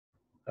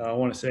I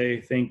want to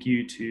say thank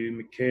you to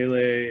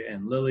Michele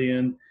and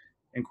Lillian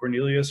and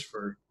Cornelius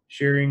for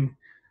sharing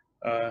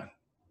a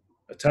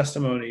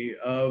testimony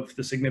of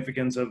the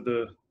significance of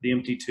the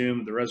empty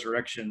tomb, the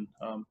resurrection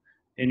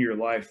in your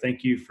life.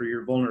 Thank you for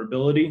your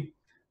vulnerability,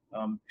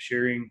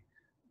 sharing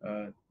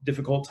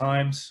difficult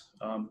times,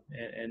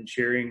 and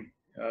sharing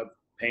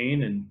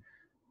pain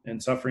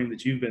and suffering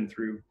that you've been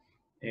through.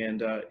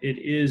 And it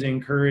is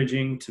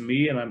encouraging to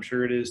me, and I'm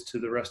sure it is to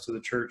the rest of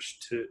the church,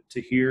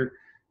 to hear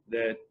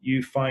that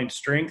you find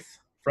strength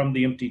from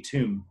the empty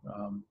tomb,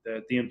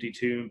 that the empty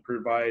tomb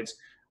provides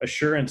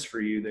assurance for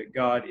you that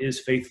God is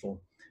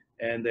faithful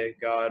and that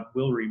God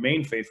will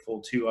remain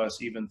faithful to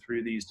us even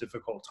through these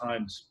difficult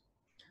times.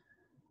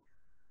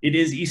 It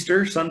is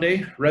Easter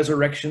Sunday,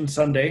 Resurrection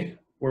Sunday,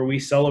 where we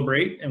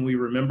celebrate and we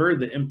remember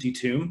the empty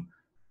tomb.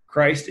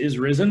 Christ is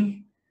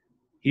risen.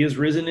 He is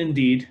risen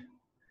indeed.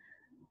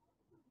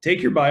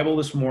 Take your Bible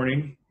this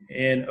morning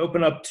and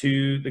open up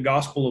to the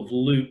Gospel of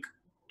Luke,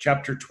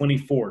 chapter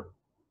 24.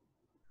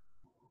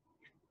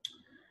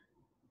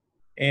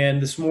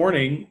 And this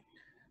morning,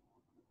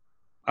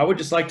 I would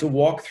just like to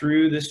walk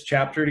through this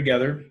chapter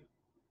together,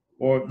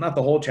 or not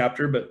the whole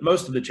chapter, but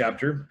most of the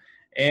chapter,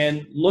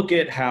 and look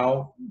at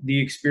how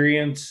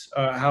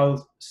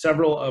how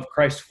several of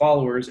Christ's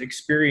followers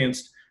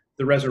experienced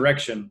the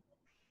resurrection.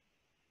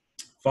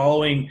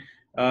 Following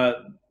a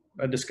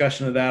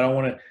discussion of that, I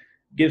want to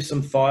give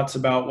some thoughts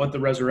about what the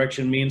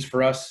resurrection means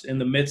for us in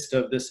the midst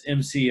of this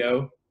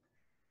MCO,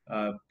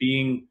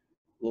 being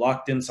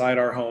locked inside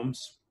our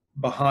homes,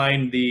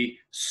 behind the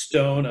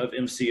stone of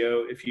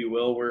MCO, if you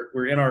will.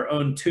 We're in our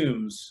own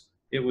tombs,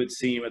 it would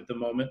seem, at the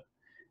moment.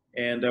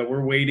 And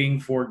we're waiting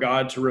for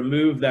God to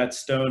remove that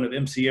stone of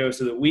MCO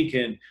so that we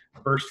can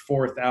burst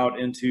forth out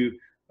into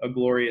a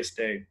glorious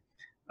day.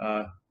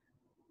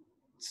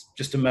 It's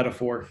just a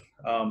metaphor,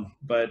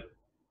 but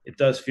it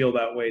does feel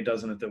that way,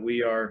 doesn't it? That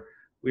we are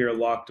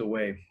locked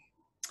away.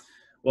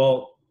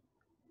 Well,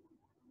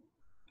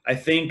 I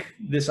think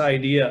this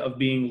idea of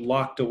being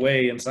locked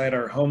away inside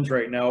our homes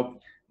right now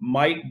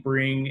might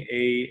bring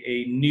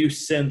a new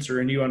sense or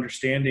a new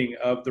understanding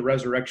of the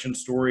resurrection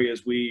story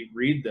as we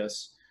read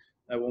this.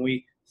 When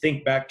we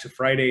think back to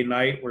Friday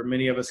night, where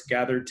many of us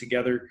gathered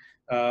together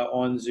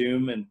on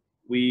Zoom, and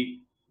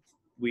we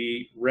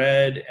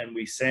read and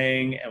we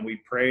sang and we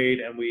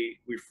prayed and we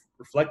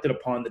reflected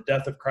upon the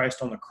death of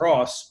Christ on the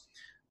cross.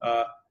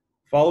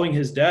 Following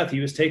his death, he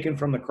was taken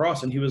from the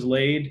cross and he was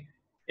laid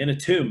in a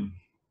tomb.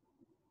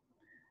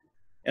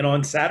 And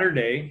on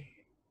Saturday,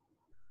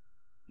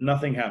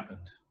 nothing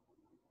happened.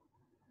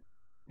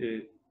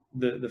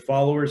 The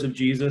followers of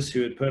Jesus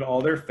who had put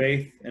all their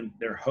faith and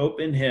their hope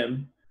in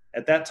him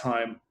at that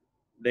time,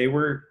 they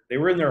were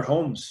in their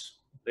homes.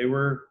 They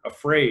were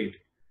afraid.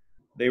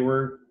 They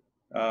were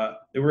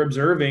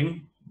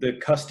observing the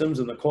customs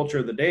and the culture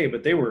of the day,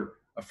 but they were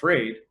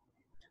afraid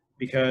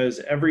because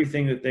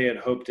everything that they had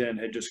hoped in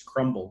had just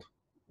crumbled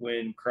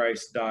when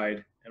Christ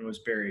died and was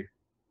buried.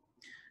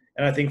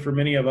 And I think for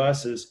many of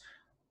us, as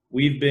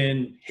we've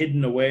been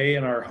hidden away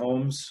in our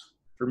homes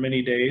for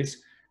many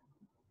days,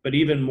 but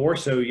even more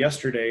so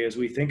yesterday, as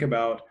we think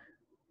about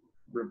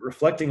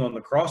reflecting on the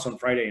cross on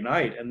Friday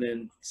night, and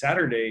then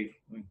Saturday,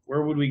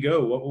 where would we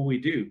go? What will we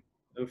do?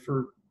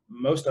 For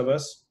most of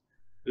us,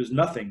 there's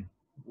nothing.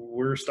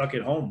 We're stuck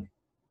at home.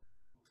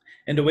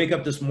 And to wake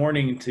up this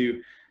morning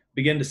to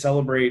begin to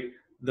celebrate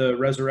the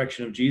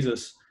resurrection of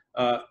Jesus,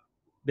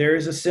 there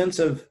is a sense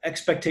of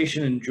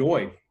expectation and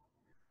joy,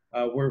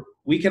 where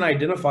we can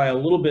identify a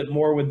little bit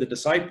more with the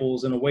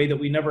disciples in a way that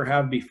we never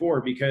have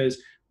before, because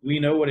we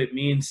know what it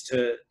means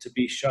to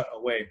be shut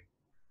away.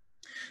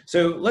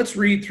 So let's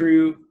read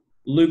through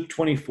Luke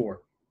 24.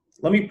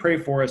 Let me pray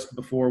for us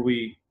before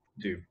we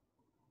do.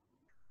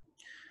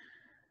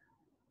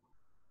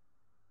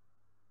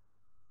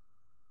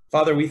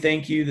 Father, we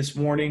thank you this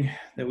morning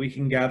that we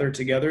can gather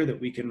together, that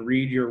we can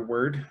read your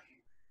word,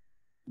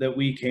 that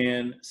we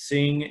can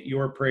sing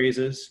your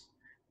praises,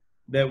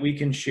 that we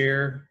can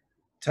share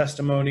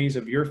testimonies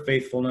of your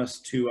faithfulness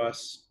to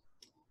us.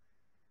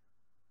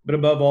 But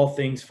above all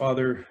things,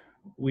 Father,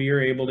 we are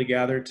able to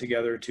gather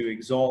together to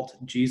exalt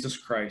Jesus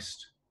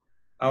Christ,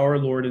 our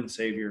Lord and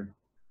Savior.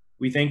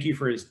 We thank you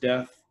for his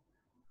death.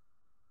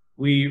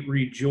 We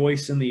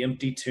rejoice in the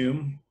empty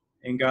tomb.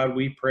 And God,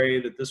 we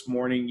pray that this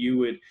morning you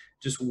would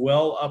just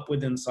well up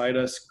within inside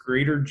us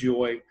greater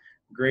joy,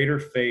 greater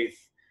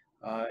faith,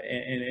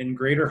 and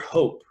greater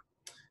hope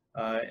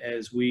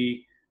as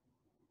we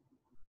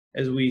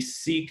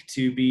seek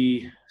to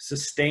be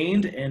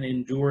sustained and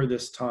endure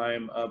this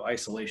time of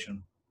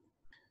isolation.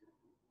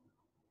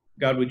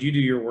 God, would you do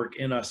your work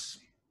in us?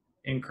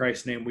 In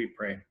Christ's name we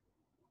pray.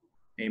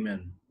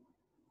 Amen.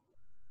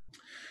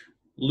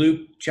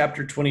 Luke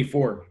chapter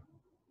 24.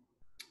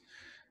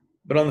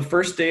 But on the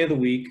first day of the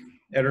week,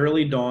 at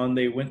early dawn,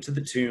 they went to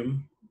the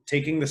tomb,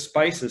 taking the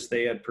spices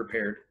they had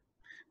prepared.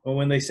 Well,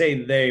 when they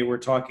say they, we're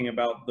talking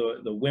about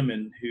the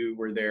women who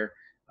were there.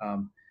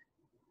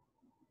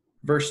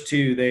 Verse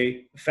 2,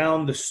 they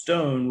found the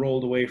stone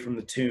rolled away from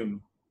the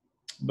tomb.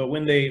 But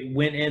when they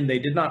went in, they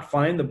did not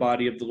find the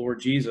body of the Lord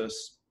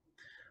Jesus.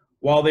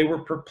 While they were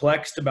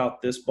perplexed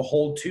about this,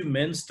 behold, two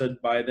men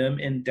stood by them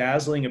in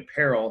dazzling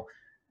apparel.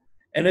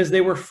 And as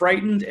they were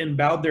frightened and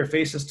bowed their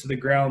faces to the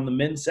ground, the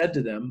men said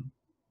to them,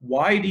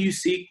 why do you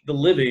seek the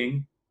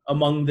living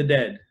among the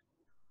dead?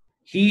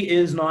 He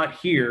is not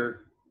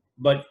here,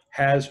 but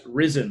has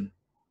risen.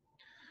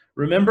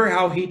 Remember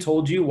how he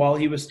told you while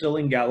he was still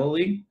in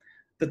Galilee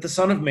that the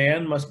Son of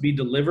Man must be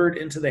delivered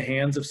into the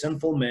hands of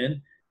sinful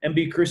men and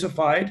be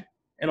crucified,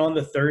 and on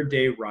the third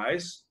day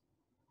rise?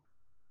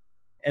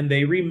 And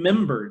they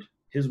remembered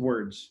his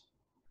words.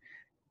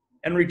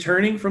 And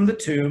returning from the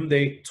tomb,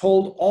 they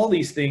told all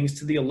these things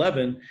to the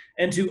 11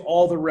 and to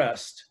all the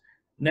rest.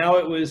 Now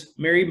it was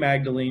Mary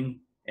Magdalene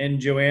and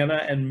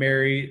Joanna and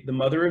Mary, the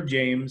mother of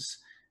James,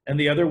 and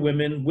the other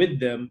women with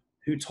them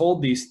who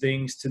told these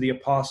things to the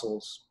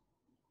apostles.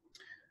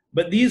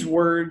 But these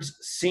words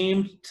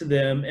seemed to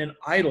them an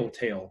idle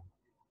tale,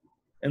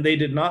 and they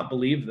did not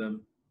believe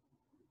them.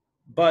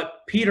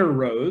 But Peter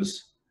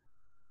rose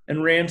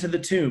and ran to the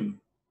tomb.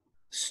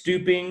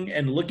 Stooping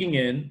and looking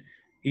in,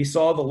 he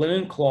saw the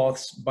linen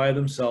cloths by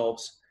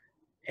themselves,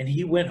 and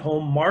he went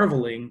home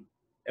marveling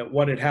at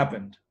what had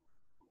happened.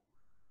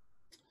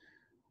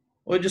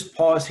 We'll just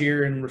pause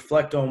here and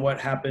reflect on what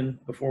happened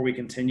before we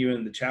continue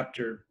in the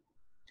chapter.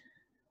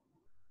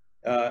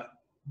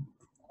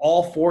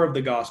 All four of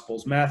the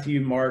Gospels, Matthew,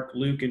 Mark,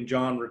 Luke, and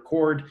John,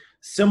 record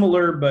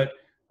similar but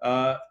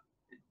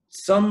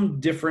some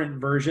different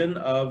version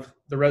of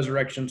the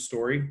resurrection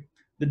story.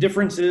 The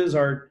differences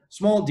are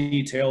small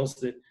details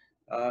that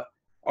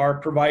are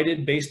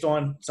provided based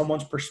on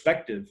someone's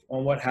perspective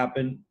on what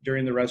happened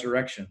during the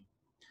resurrection.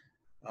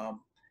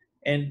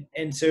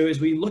 And so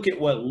as we look at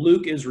what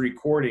Luke is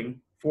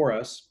recording for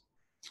us,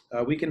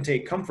 we can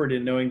take comfort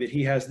in knowing that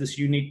he has this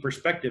unique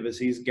perspective as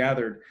he's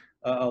gathered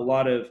a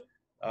lot of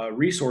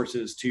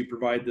resources to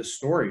provide this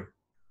story.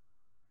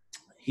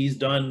 He's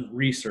done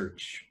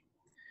research.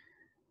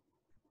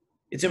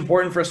 It's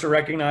important for us to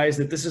recognize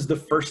that this is the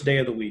first day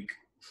of the week.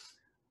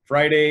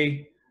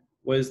 Friday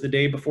was the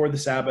day before the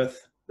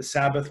Sabbath. The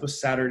Sabbath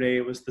was Saturday.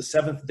 It was the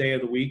seventh day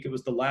of the week. It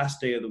was the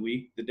last day of the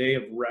week, the day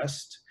of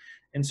rest.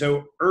 And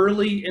so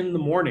early in the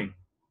morning,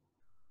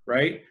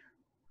 right?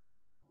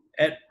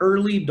 At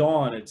early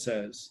dawn, it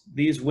says,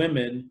 these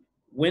women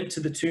went to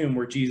the tomb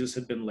where Jesus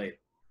had been laid.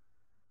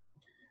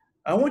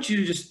 I want you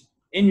to just,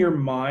 in your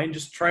mind,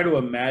 just try to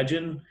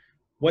imagine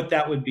what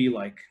that would be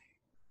like.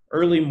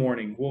 Early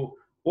morning. Well,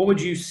 what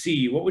would you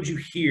see? What would you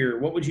hear?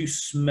 What would you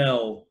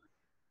smell?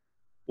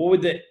 What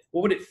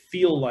would it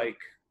feel like?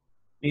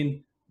 I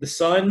mean, the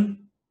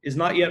sun is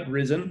not yet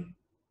risen.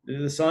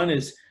 The sun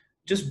is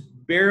just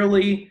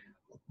barely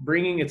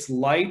bringing its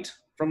light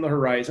from the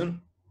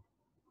horizon.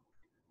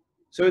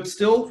 So it's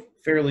still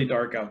fairly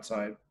dark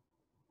outside.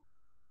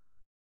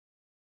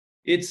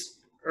 It's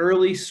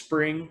early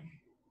spring,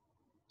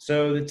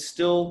 so it's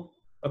still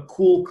a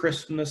cool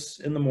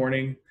crispness in the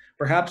morning.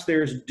 Perhaps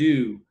there's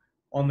dew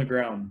on the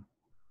ground.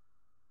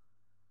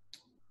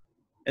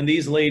 And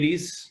these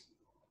ladies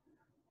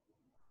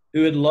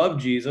who had loved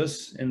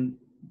Jesus and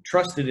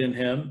trusted in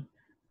him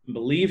and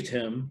believed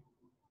him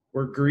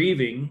were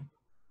grieving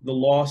the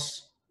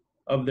loss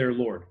of their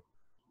Lord.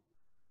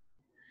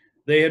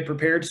 They had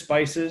prepared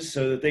spices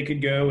so that they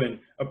could go and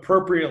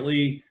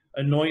appropriately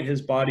anoint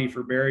his body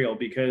for burial,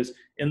 because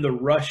in the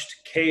rushed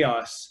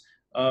chaos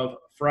of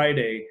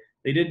Friday,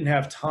 they didn't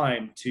have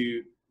time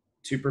to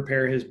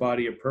prepare his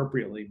body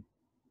appropriately.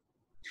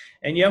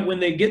 And yet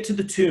when they get to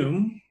the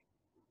tomb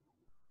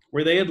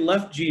where they had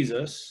left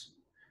Jesus,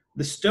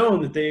 the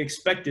stone that they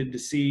expected to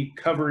see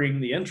covering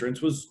the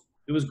entrance was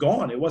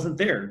gone. It wasn't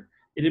there.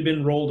 It had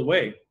been rolled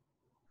away.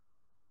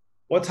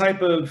 What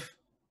type of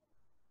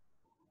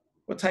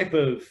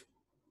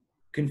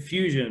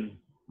confusion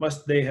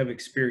must they have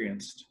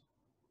experienced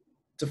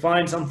to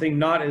find something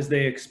not as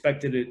they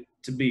expected it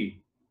to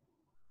be?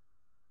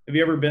 Have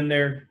you ever been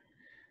there?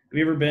 Have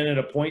you ever been at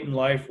a point in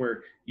life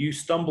where you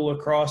stumble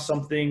across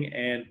something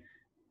and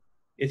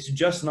it's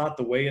just not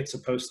the way it's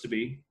supposed to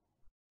be?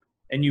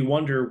 And you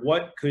wonder,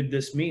 what could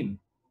this mean?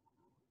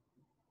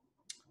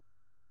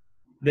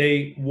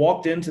 They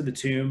walked into the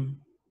tomb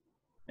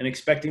and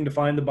expecting to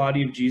find the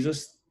body of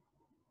Jesus.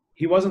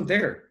 He wasn't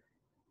there.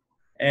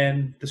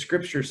 And the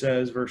scripture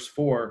says, verse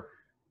 4,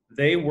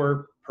 they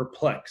were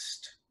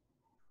perplexed.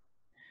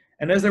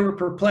 And as they were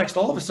perplexed,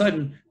 all of a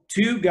sudden,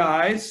 two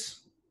guys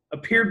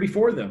appeared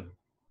before them,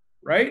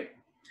 right?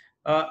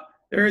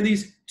 There are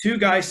these two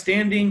guys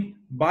standing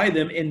by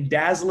them in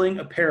dazzling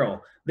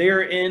apparel. They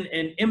are in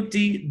an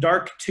empty,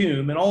 dark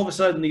tomb, and all of a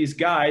sudden, these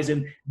guys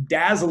in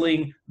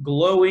dazzling,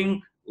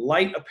 glowing,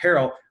 light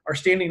apparel are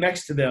standing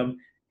next to them.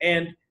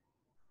 And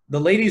the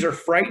ladies are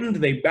frightened.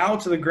 They bow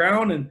to the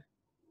ground,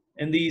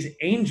 and these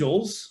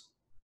angels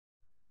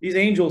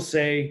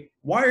say,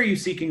 "Why are you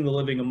seeking the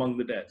living among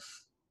the dead?"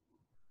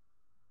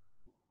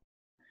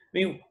 I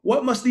mean,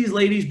 what must these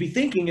ladies be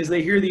thinking as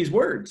they hear these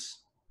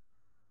words?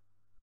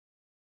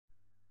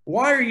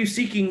 Why are you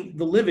seeking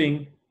the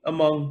living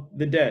among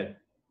the dead?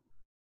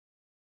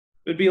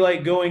 It would be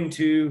like going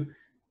to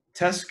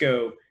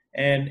Tesco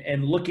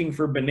and looking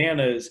for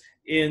bananas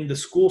in the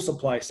school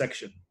supply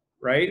section,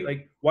 right?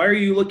 Like, why are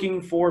you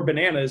looking for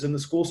bananas in the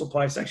school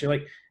supply section?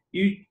 Like,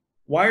 you,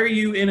 why are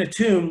you in a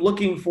tomb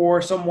looking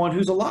for someone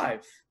who's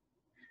alive?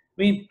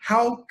 I mean,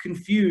 how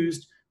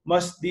confused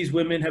must these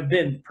women have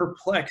been?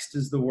 Perplexed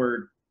is the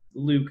word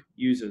Luke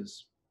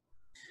uses.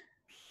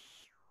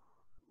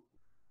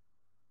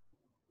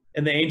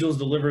 And the angels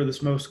deliver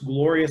this most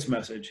glorious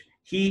message.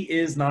 He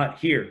is not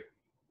here.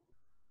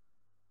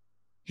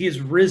 He is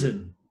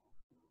risen.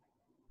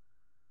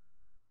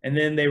 And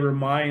then they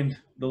remind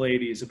the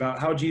ladies about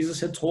how Jesus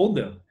had told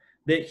them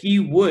that he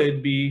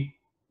would be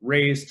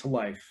raised to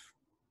life.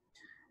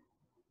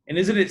 And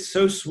isn't it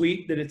so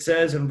sweet that it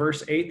says in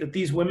verse 8 that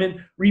these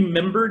women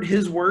remembered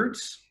his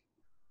words?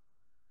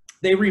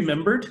 They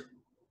remembered.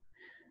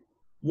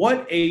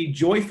 What a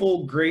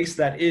joyful grace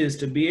that is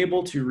to be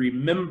able to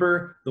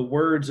remember the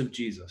words of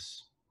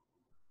Jesus.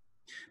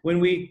 When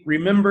we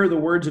remember the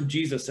words of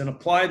Jesus and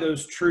apply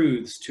those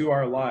truths to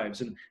our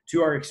lives and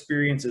to our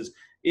experiences,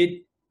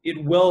 it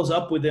wells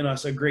up within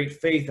us a great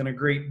faith and a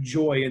great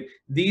joy. And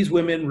these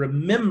women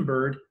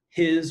remembered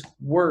his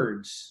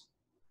words.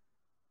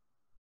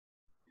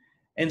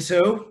 And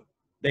so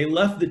they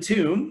left the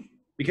tomb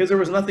because there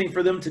was nothing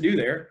for them to do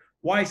there.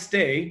 Why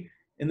stay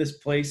in this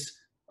place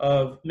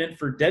meant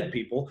for dead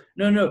people?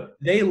 No,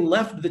 they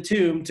left the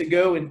tomb to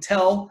go and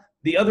tell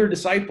the other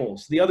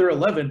disciples, the other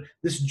 11,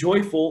 this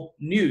joyful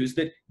news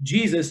that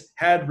Jesus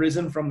had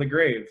risen from the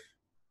grave.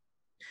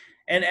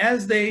 And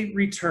as they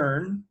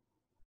return,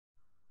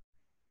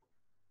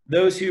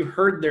 those who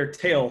heard their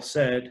tale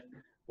said,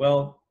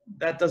 well,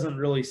 that doesn't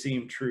really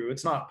seem true.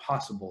 It's not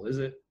possible, is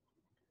it?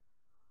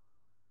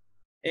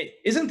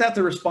 Isn't that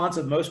the response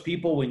of most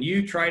people when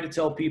you try to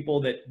tell people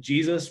that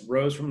Jesus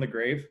rose from the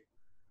grave?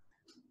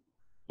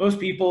 Most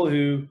people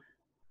who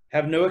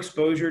have no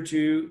exposure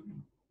to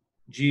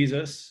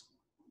Jesus,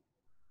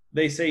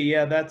 they say,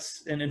 yeah,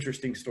 that's an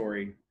interesting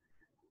story.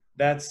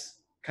 That's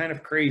kind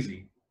of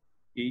crazy.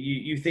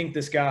 You think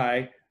this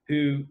guy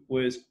who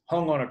was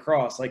hung on a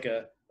cross like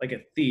a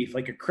thief,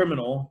 like a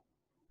criminal,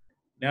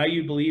 now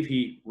you believe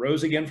he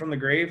rose again from the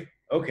grave?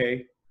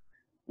 Okay,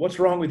 what's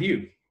wrong with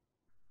you?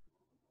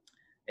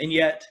 And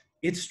yet,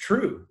 it's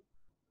true.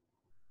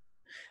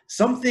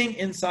 Something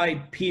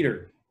inside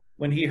Peter,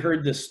 when he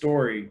heard this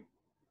story,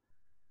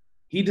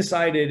 he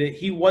decided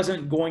he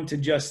wasn't going to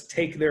just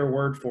take their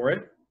word for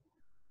it,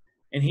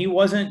 and he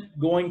wasn't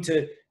going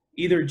to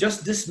either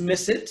just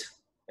dismiss it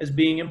as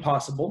being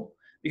impossible,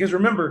 because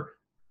remember,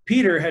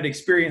 Peter had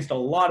experienced a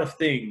lot of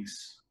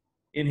things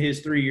in his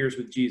 3 years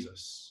with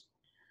Jesus.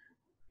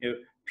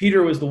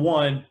 Peter was the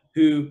one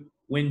who,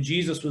 when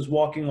Jesus was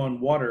walking on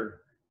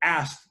water,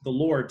 asked the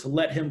Lord to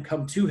let him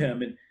come to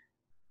him. And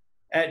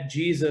at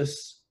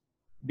Jesus'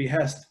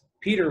 behest,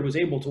 Peter was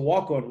able to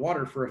walk on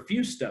water for a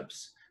few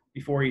steps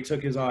before he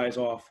took his eyes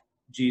off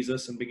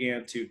Jesus and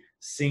began to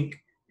sink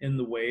in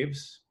the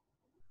waves.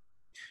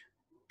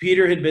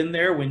 Peter had been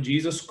there when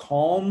Jesus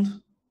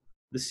calmed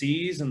the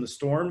seas and the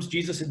storms.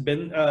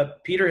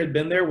 Peter had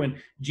been there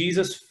when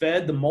Jesus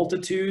fed the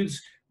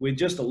multitudes with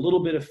just a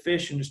little bit of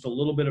fish and just a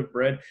little bit of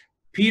bread.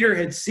 Peter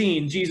had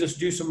seen Jesus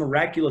do some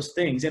miraculous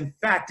things. In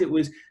fact, it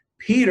was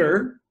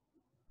Peter,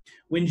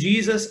 when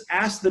Jesus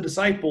asked the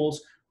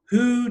disciples,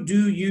 who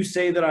do you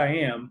say that I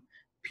am?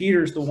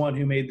 Peter's the one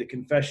who made the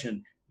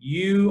confession,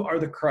 you are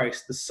the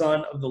Christ, the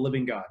Son of the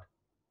living God.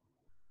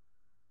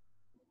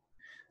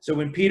 So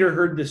when Peter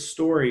heard this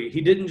story, he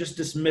didn't just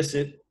dismiss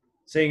it,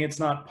 saying it's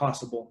not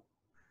possible.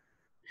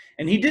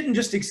 And he didn't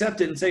just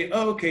accept it and say,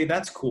 oh, okay,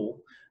 that's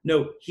cool.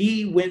 No,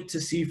 he went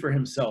to see for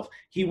himself.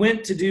 He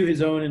went to do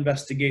his own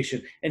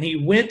investigation, and he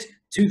went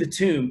to the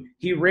tomb.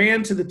 He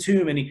ran to the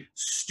tomb, and he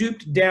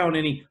stooped down,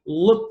 and he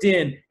looked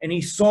in, and he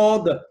saw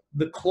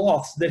the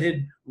cloths that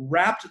had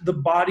wrapped the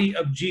body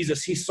of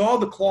Jesus. He saw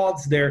the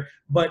cloths there,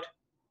 but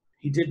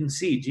he didn't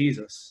see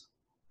Jesus.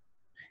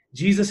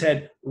 Jesus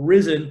had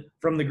risen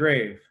from the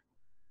grave.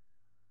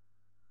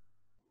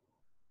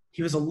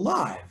 He was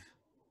alive.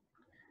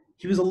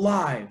 He was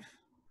alive.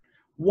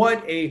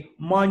 What a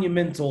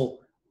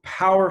monumental,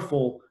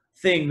 powerful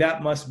thing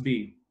that must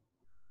be.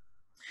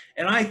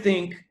 And I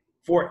think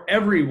for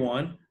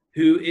everyone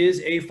who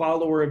is a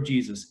follower of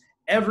Jesus,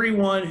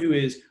 everyone who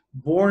is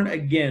born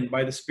again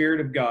by the Spirit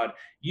of God,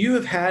 you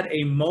have had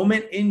a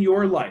moment in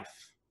your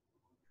life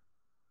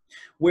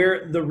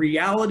where the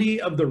reality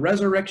of the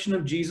resurrection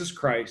of Jesus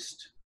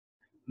Christ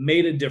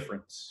made a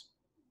difference.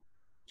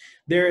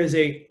 There is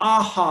a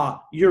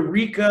aha,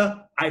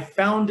 eureka, I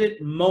found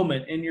it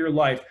moment in your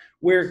life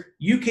where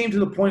you came to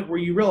the point where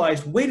you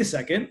realized, wait a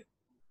second,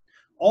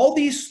 all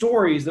these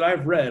stories that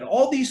I've read,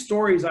 all these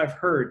stories I've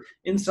heard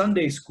in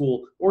Sunday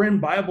school or in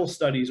Bible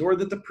studies or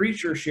that the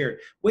preacher shared,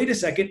 wait a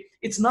second,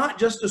 it's not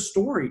just a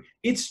story.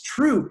 It's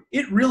true.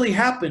 It really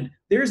happened.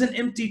 There's an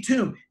empty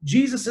tomb.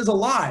 Jesus is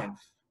alive.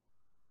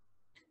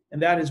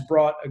 And that has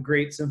brought a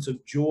great sense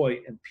of joy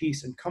and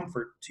peace and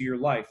comfort to your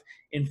life.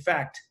 In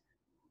fact,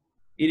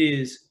 it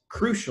is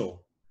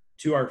crucial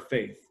to our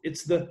faith.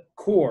 It's the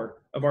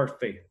core of our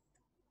faith.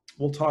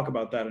 We'll talk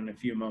about that in a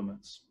few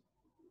moments.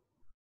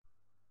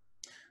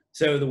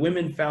 So the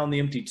women found the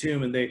empty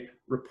tomb and they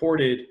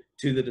reported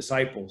to the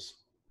disciples.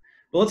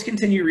 But let's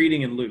continue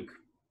reading in Luke.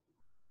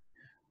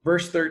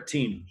 Verse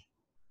 13.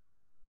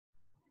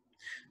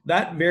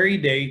 That very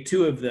day,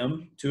 two of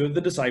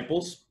the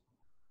disciples,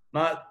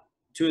 not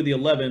two of the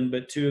 11,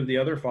 but two of the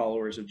other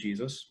followers of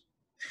Jesus,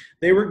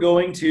 they were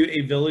going to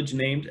a village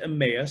named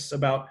Emmaus,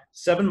 about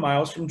 7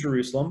 miles from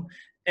Jerusalem,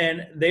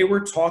 and they were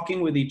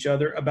talking with each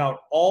other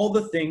about all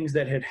the things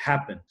that had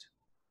happened.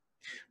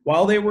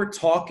 While they were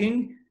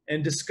talking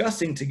and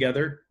discussing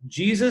together,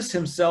 Jesus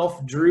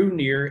himself drew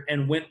near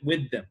and went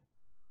with them.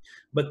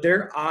 But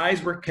their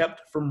eyes were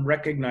kept from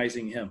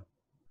recognizing him.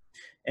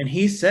 And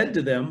he said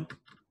to them,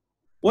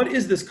 "What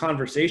is this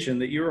conversation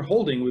that you are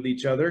holding with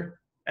each other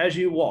as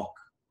you walk?"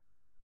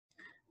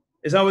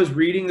 As I was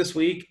reading this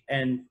week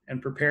and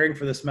preparing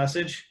for this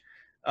message,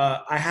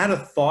 I had a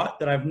thought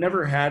that I've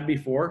never had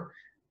before.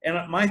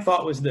 And my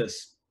thought was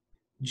this: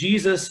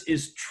 Jesus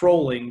is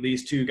trolling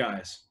these two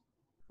guys,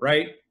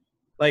 right?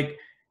 Like,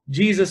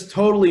 Jesus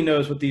totally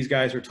knows what these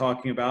guys are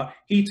talking about.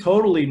 He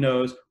totally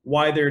knows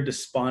why they're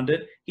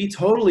despondent. He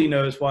totally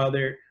knows why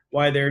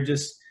they're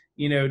just,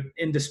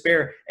 in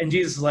despair. And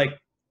Jesus is like,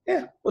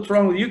 "Yeah, what's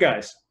wrong with you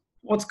guys?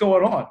 What's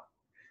going on?"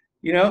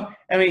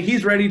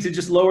 He's ready to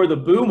just lower the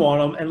boom on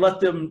them and let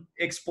them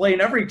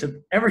explain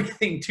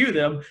everything to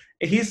them.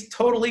 He's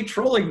totally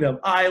trolling them.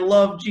 I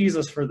love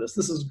Jesus for this.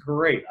 This is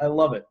great. I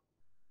love it.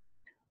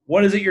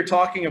 What is it you're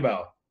talking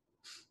about?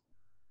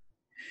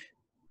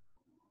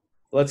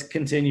 Let's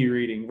continue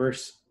reading. The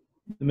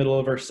middle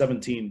of verse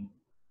 17.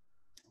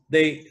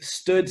 They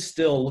stood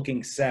still,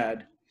 looking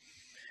sad.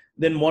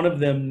 Then one of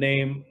them,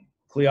 named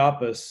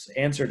Cleopas,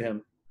 answered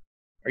him,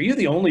 "Are you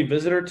the only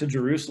visitor to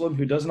Jerusalem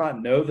who does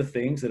not know the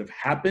things that have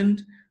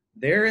happened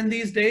there in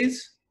these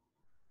days?"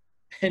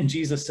 And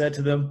Jesus said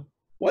to them,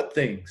 "What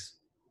things?"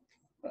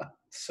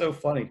 So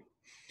funny.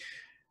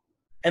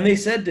 And they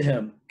said to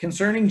him,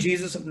 "Concerning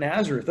Jesus of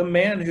Nazareth, a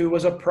man who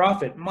was a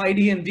prophet,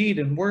 mighty in deed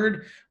and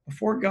word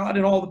before God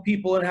and all the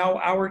people, and how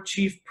our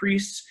chief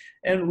priests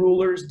and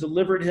rulers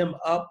delivered him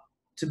up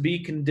to be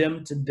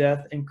condemned to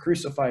death and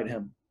crucified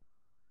him.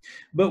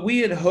 But we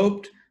had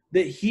hoped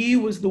that he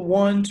was the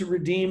one to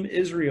redeem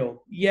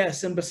Israel.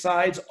 Yes, and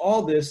besides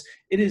all this,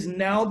 it is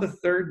now the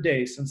 3rd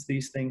day since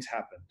these things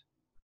happened.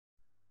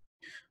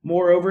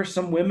 Moreover,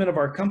 some women of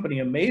our company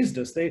amazed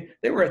us. They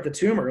were at the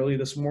tomb early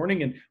this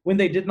morning, and when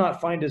they did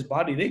not find his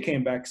body, they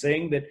came back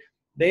saying that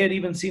they had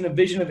even seen a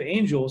vision of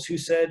angels who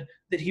said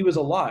that he was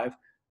alive.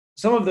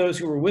 Some of those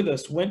who were with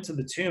us went to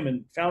the tomb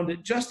and found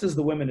it just as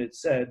the women had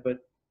said, but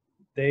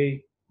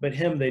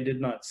him they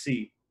did not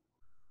see."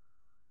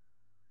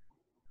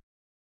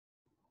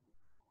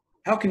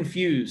 How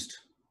confused,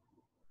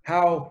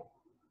 how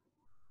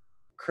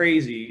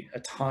crazy a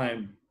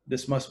time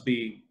this must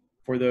be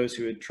for those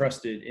who had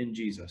trusted in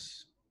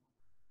Jesus.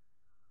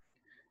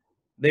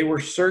 They were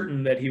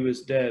certain that he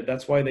was dead.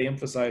 That's why they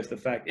emphasized the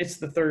fact it's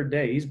the 3rd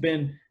day. He's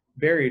been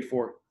buried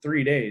for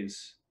 3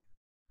 days.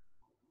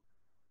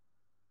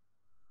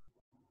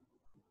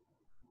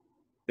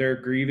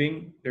 They're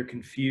grieving, they're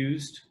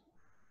confused,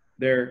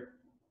 they're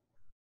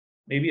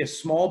maybe a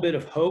small bit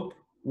of hope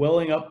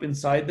welling up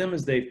inside them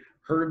as they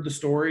heard the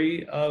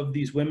story of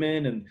these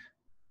women and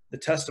the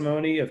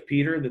testimony of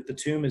Peter that the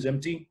tomb is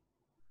empty,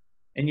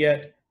 and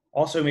yet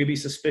also maybe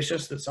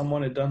suspicious that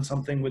someone had done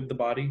something with the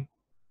body.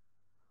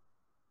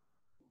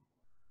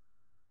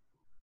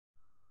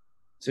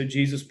 So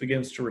Jesus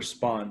begins to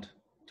respond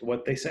to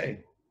what they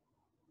say.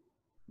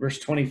 Verse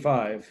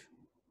 25,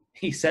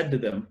 he said to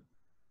them,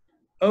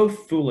 "O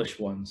foolish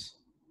ones,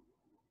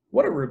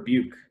 what a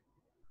rebuke.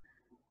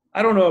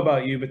 I don't know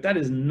about you, but that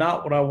is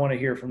not what I want to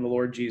hear from the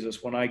Lord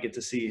Jesus when I get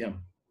to see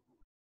him.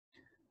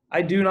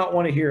 I do not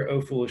want to hear,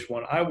 'O foolish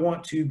one.' I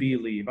want to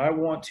believe. I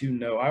want to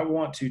know. I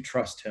want to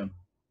trust him.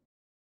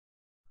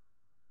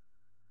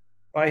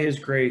 By his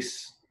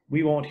grace,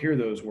 we won't hear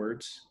those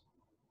words."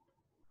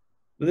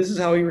 But this is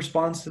how he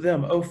responds to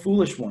them. "O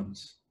foolish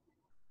ones,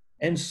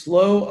 and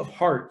slow of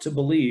heart to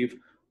believe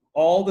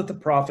all that the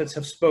prophets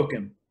have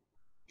spoken.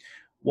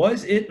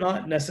 Was it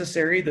not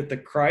necessary that the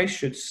Christ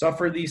should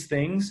suffer these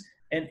things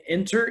and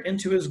enter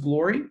into his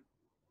glory?"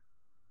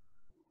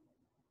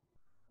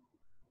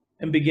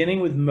 And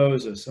beginning with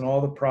Moses and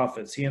all the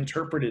prophets, he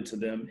interpreted to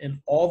them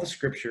in all the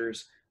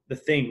scriptures the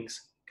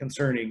things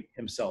concerning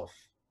himself.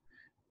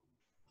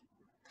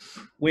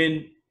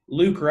 When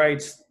Luke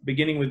writes,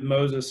 beginning with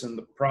Moses and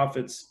the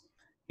prophets,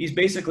 he's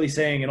basically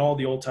saying in all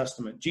the Old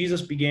Testament,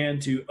 Jesus began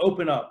to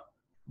open up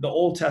the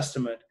Old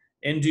Testament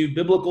and do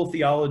biblical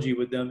theology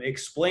with them,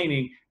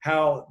 explaining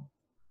how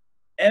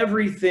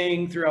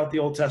everything throughout the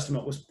Old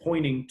Testament was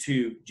pointing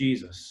to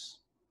Jesus.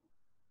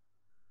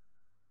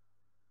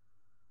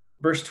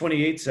 Verse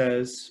 28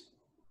 says,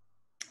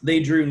 "They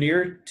drew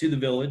near to the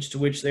village to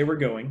which they were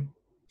going.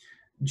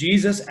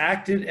 Jesus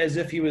acted as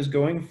if he was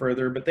going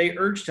further, but they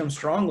urged him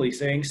strongly,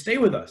 saying, 'Stay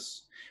with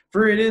us,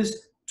 for it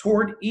is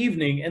toward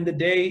evening, and the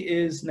day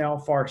is now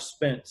far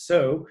spent.'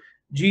 So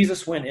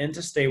Jesus went in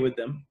to stay with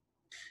them.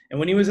 And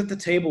when he was at the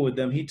table with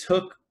them, he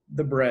took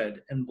the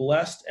bread and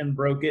blessed and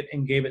broke it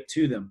and gave it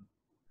to them.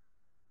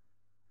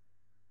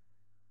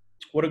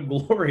 What a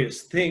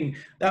glorious thing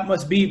that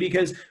must be,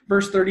 because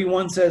verse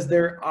 31 says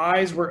their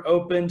eyes were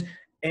opened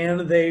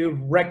and they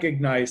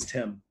recognized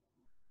him.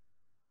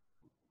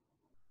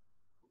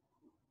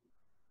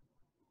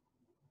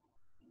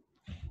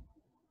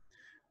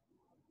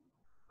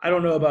 I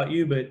don't know about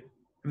you, but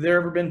have there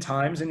ever been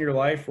times in your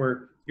life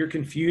where you're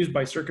confused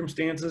by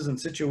circumstances and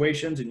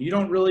situations and you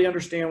don't really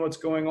understand what's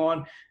going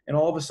on, and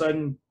all of a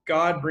sudden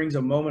God brings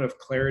a moment of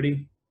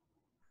clarity?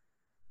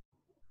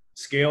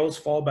 Scales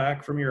fall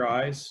back from your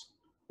eyes.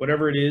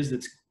 Whatever it is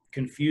that's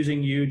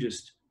confusing you,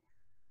 just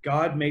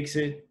God makes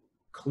it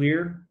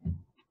clear.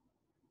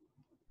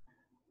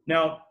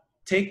 Now,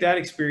 take that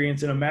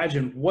experience and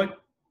imagine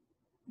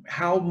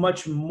how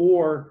much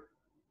more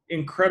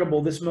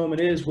incredible this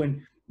moment is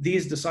when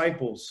these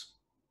disciples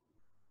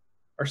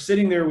are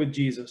sitting there with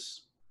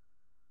Jesus,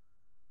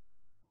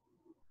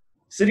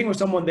 sitting with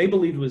someone they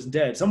believed was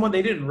dead, someone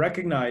they didn't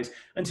recognize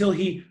until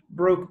he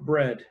broke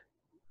bread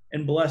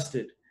and blessed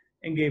it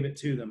and gave it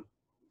to them.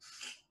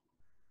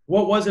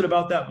 What was it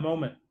about that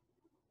moment?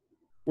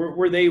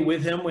 Were they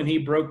with him when he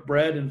broke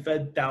bread and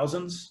fed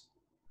thousands?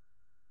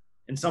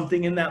 And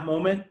something in that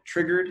moment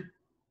triggered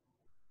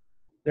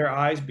their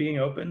eyes being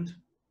opened?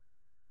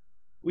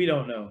 We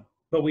don't know,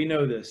 but we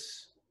know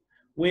this.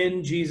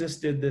 When Jesus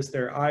did this,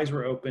 their eyes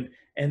were open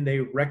and they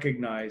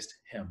recognized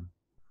him.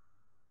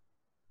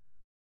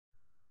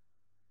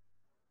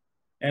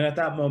 And at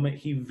that moment,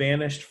 he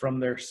vanished from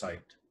their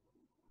sight.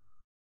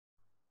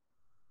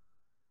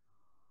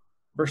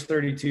 Verse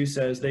 32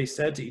 says, they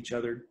said to each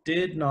other,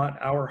 did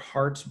not our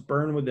hearts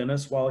burn within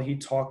us while he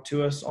talked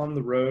to us on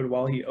the road,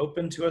 while he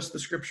opened to us the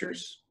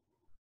scriptures?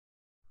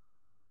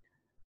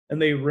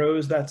 And they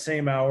rose that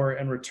same hour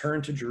and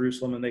returned to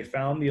Jerusalem, and they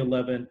found the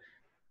 11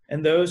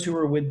 and those who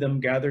were with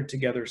them gathered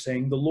together,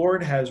 saying, the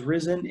Lord has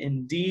risen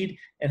indeed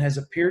and has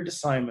appeared to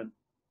Simon.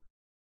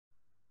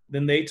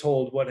 Then they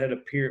told what had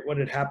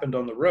happened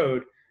on the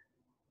road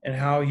and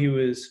how he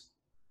was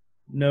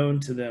known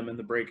to them in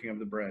the breaking of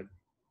the bread.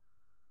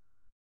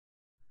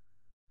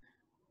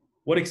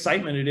 What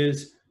excitement it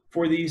is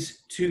for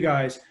these two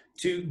guys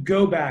to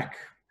go back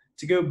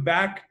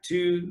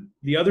to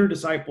the other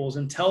disciples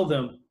and tell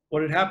them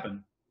what had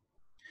happened.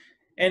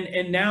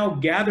 And now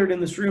gathered in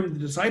this room, the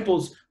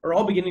disciples are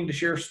all beginning to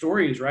share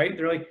stories, right?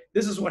 They're like,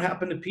 this is what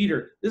happened to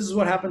Peter. This is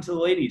what happened to the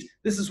ladies.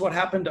 This is what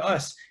happened to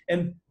us.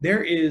 And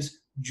there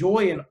is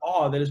joy and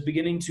awe that is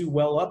beginning to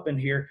well up in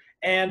here.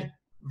 And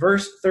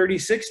verse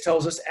 36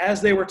 tells us, as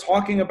they were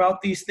talking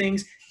about these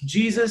things,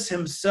 Jesus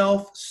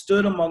himself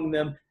stood among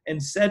them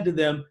and said to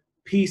them,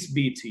 peace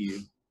be to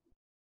you.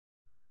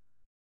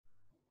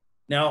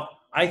 Now,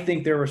 I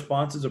think their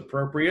response is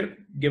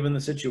appropriate given the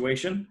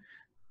situation.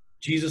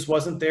 Jesus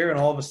wasn't there, and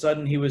all of a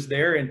sudden he was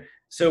there. And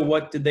so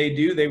what did they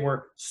do? They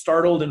were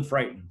startled and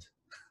frightened.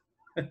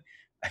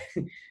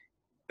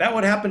 That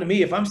would happen to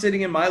me. If I'm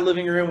sitting in my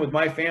living room with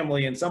my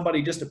family and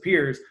somebody just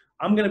appears,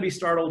 I'm going to be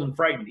startled and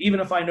frightened,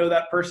 even if I know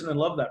that person and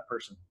love that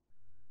person.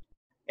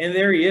 And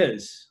there he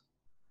is.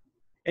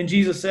 And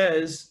Jesus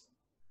says,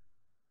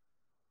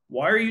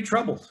 why are you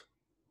troubled?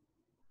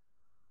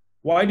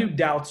 Why do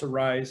doubts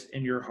arise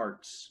in your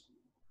hearts?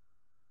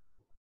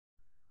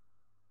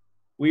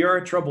 We are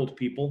a troubled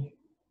people.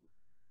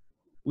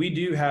 We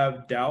do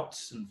have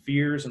doubts and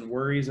fears and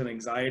worries and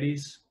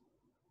anxieties.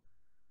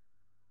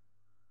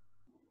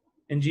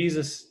 And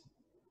Jesus,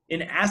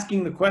 in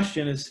asking the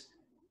question, is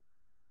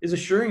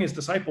assuring his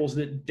disciples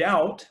that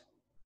doubt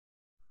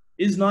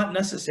is not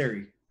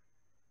necessary.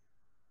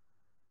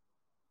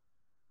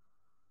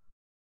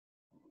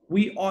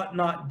 We ought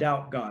not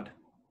doubt God.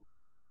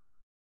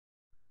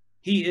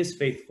 He is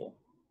faithful.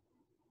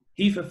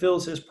 He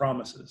fulfills his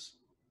promises.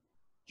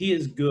 He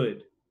is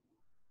good.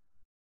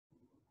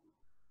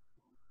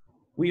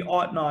 We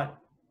ought not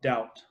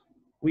doubt.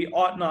 We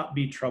ought not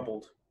be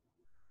troubled.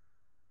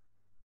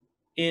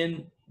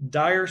 In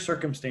dire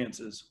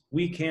circumstances,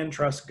 we can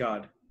trust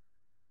God.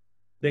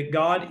 That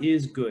God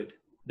is good.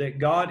 That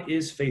God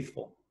is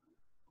faithful.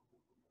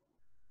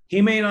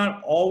 He may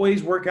not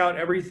always work out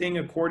everything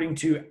according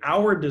to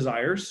our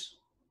desires,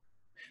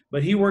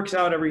 but he works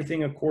out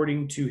everything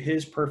according to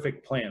his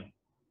perfect plan.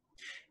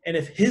 And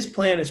if his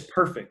plan is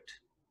perfect,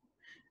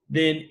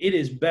 then it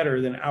is better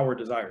than our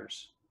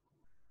desires.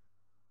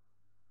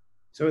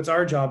 So it's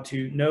our job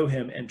to know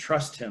him and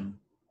trust him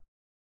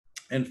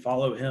and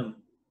follow him.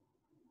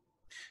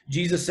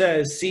 Jesus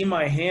says, see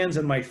my hands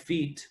and my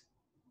feet.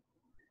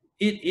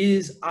 It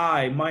is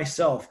I,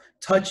 myself.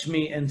 Touch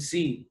me and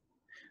see.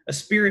 A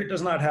spirit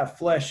does not have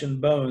flesh and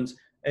bones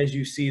as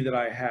you see that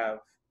I have.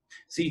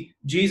 See,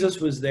 Jesus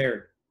was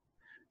there.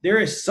 There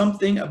is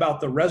something about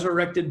the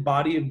resurrected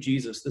body of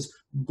Jesus, this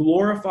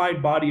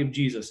glorified body of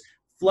Jesus,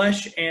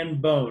 flesh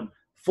and bone,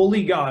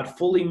 fully God,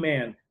 fully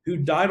man, who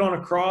died on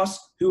a cross,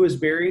 who was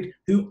buried,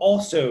 who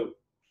also,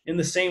 in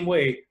the same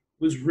way,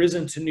 was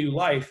risen to new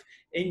life.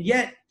 And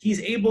yet,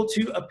 he's able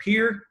to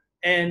appear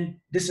and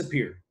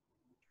disappear.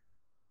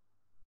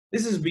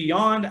 This is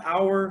beyond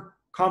our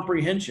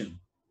comprehension.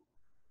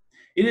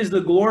 It is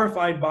the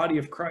glorified body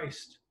of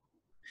Christ.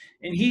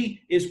 And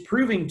he is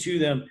proving to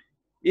them,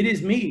 it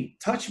is me,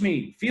 touch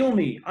me, feel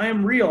me, I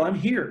am real, I'm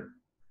here.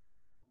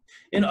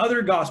 In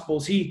other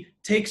gospels, he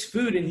takes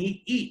food and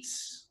he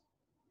eats.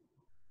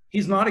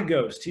 He's not a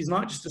ghost. He's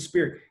not just a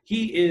spirit.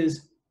 He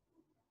is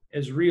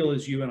as real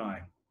as you and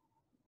I.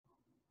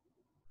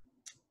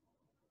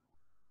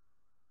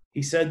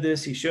 He said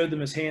this, he showed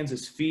them his hands,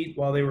 his feet,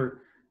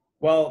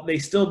 while they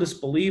still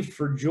disbelieved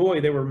for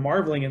joy, they were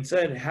marveling and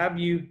said,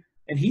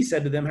 and he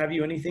said to them, have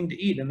you anything to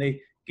eat? And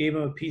they gave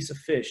him a piece of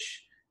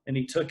fish, and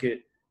he took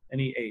it and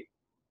he ate.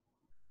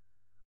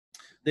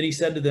 Then he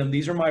said to them,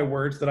 these are my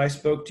words that I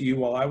spoke to you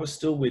while I was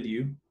still with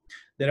you,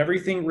 that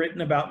everything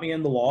written about me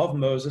in the law of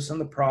Moses and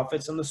the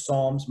prophets and the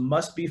Psalms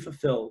must be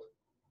fulfilled.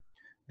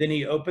 Then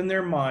he opened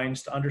their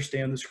minds to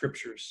understand the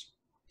scriptures.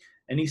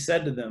 And he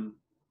said to them,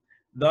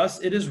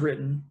 thus it is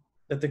written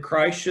that the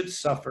Christ should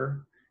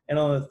suffer and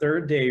on the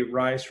third day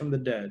rise from the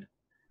dead,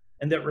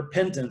 and that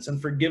repentance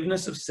and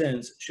forgiveness of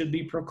sins should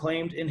be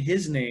proclaimed in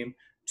his name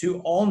to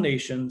all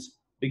nations,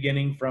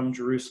 beginning from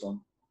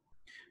Jerusalem.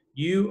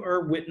 You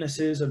are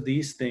witnesses of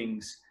these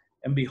things,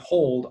 and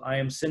behold, I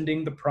am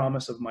sending the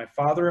promise of my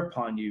Father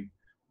upon you,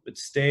 but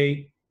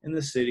stay in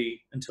the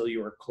city until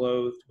you are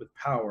clothed with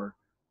power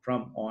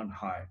from on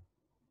high.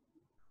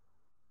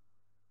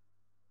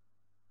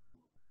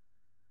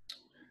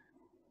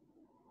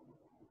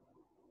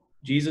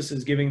 Jesus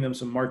is giving them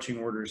some marching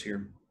orders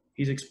here.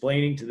 He's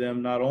explaining to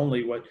them not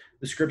only what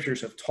the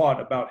scriptures have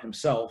taught about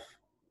himself,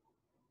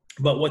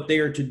 but what they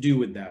are to do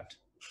with that,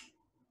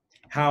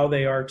 how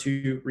they are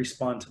to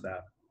respond to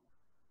that.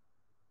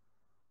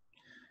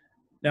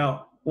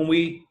 Now, when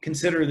we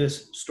consider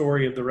this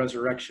story of the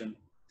resurrection,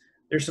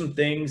 there's some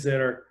things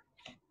that are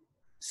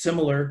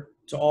similar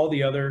to all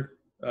the other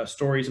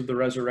stories of the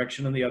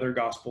resurrection in the other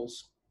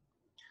gospels.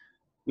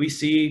 We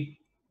see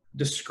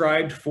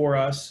described for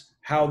us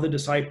how the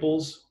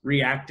disciples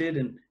reacted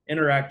and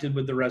interacted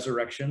with the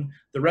resurrection.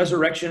 The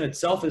resurrection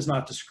itself is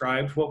not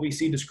described. What we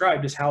see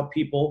described is how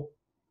people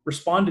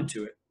responded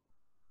to it.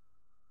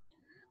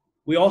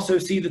 We also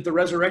see that the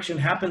resurrection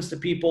happens to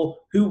people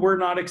who were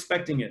not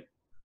expecting it.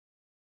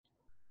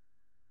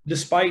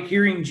 Despite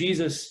hearing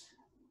Jesus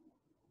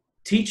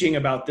teaching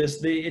about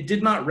this, it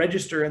did not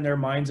register in their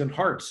minds and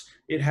hearts.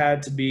 It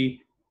had to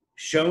be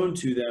shown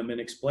to them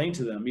and explained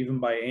to them, even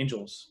by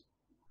angels.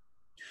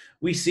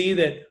 We see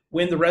that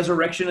when the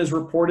resurrection is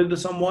reported to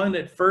someone,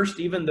 at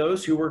first, even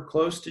those who were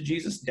close to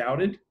Jesus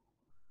doubted.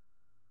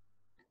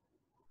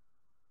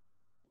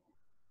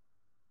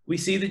 We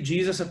see that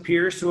Jesus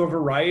appears to a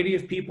variety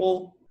of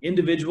people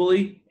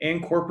individually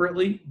and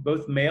corporately,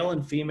 both male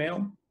and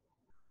female.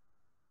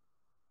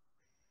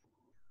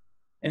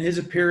 And his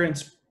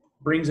appearance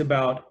brings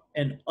about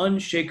an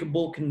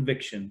unshakable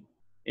conviction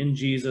in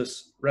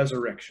Jesus'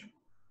 resurrection.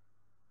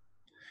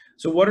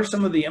 So what are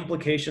some of the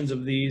implications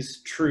of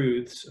these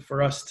truths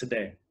for us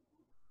today?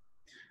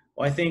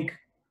 Well, I think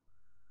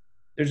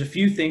there's a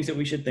few things that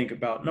we should think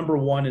about. Number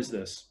one is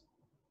this.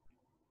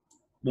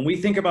 When we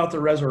think about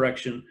the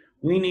resurrection,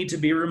 we need to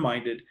be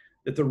reminded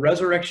that the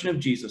resurrection of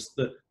Jesus,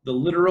 the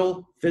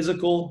literal,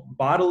 physical,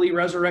 bodily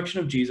resurrection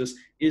of Jesus,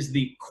 is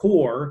the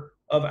core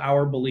of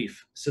our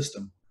belief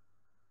system.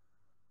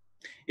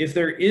 If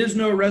there is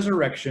no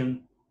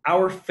resurrection,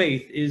 our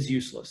faith is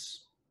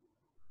useless.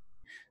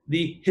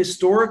 The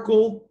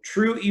historical,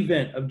 true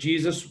event of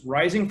Jesus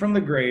rising from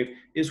the grave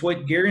is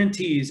what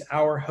guarantees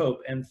our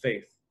hope and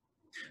faith.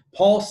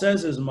 Paul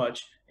says as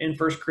much in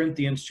 1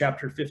 Corinthians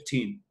chapter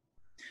 15,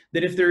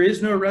 that if there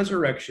is no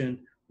resurrection,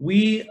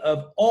 we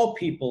of all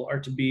people are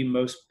to be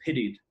most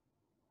pitied.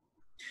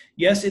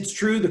 Yes, it's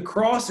true, the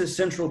cross is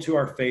central to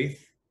our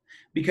faith,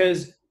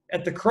 because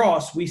at the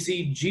cross we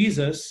see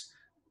Jesus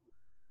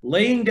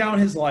laying down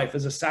his life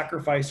as a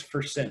sacrifice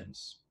for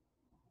sins.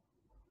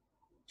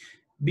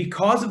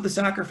 Because of the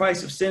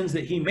sacrifice of sins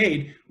that he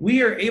made,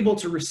 we are able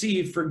to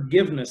receive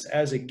forgiveness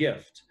as a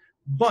gift.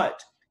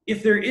 But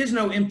if there is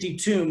no empty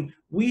tomb,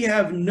 we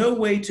have no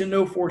way to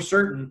know for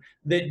certain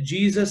that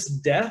Jesus'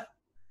 death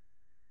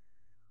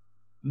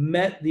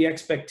met the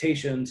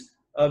expectations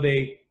of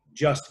a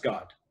just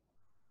God.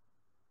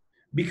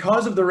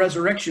 Because of the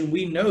resurrection,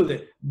 we know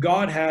that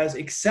God has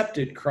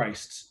accepted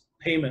Christ's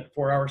payment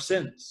for our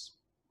sins.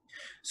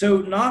 So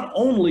not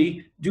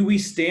only do we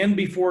stand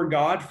before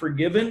God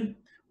forgiven,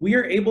 we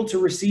are able to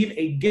receive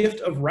a gift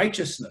of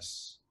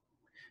righteousness.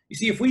 You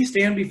see, if we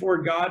stand before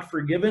God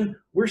forgiven,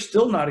 we're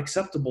still not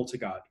acceptable to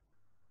God.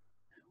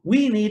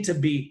 We need to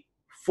be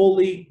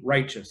fully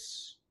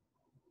righteous.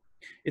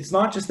 It's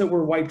not just that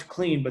we're wiped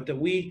clean, but that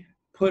we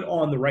put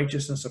on the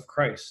righteousness of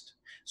Christ.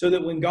 So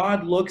that when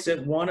God looks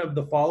at one of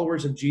the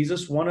followers of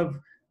Jesus, one of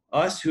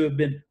us who have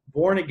been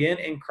born again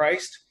in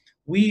Christ,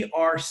 we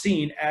are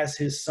seen as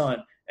his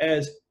son,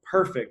 as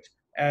perfect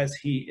as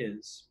he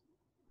is.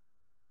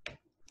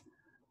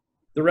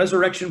 The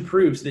resurrection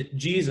proves that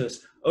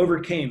Jesus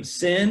overcame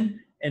sin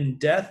and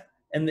death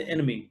and the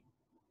enemy.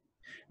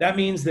 That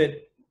means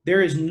that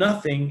there is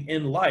nothing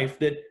in life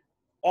that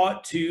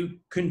ought to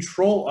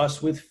control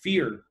us with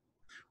fear,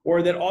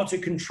 or that ought to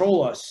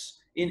control us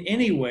in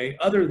any way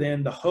other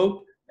than the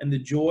hope and the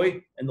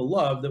joy and the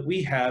love that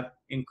we have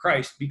in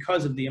Christ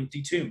because of the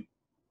empty tomb.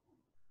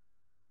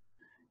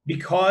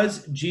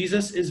 Because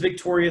Jesus is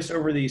victorious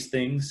over these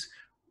things,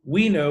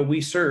 we know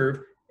we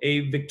serve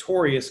a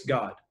victorious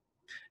God,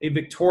 a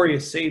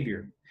victorious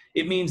Savior.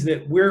 It means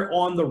that we're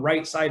on the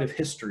right side of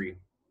history.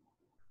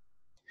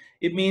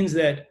 It means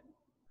that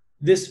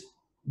this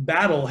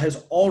battle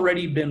has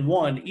already been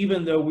won,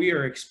 even though we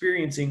are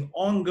experiencing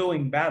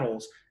ongoing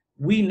battles.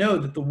 We know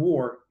that the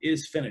war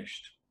is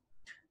finished.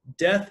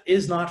 Death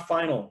is not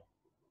final.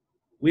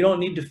 We don't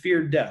need to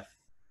fear death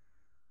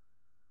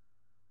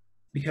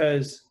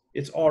because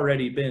it's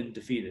already been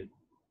defeated.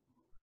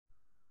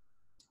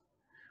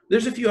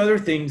 There's a few other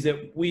things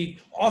that we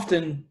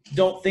often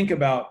don't think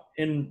about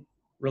in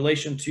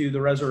relation to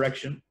the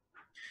resurrection,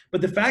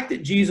 but the fact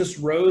that Jesus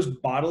rose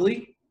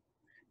bodily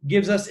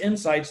gives us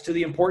insights to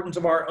the importance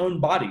of our own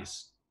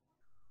bodies.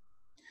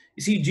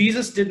 You see,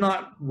 Jesus did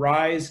not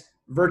rise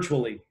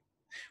virtually.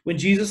 When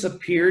Jesus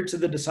appeared to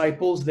the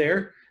disciples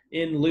there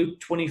in Luke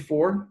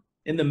 24,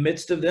 in the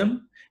midst of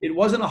them, it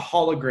wasn't a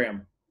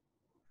hologram.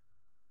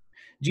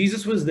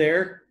 Jesus was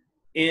there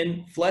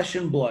in flesh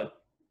and blood.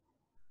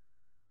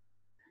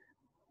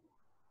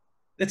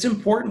 That's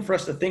important for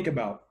us to think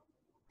about.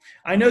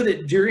 I know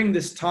that during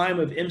this time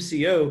of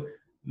MCO,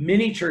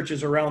 many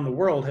churches around the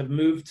world have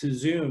moved to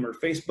Zoom or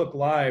Facebook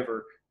Live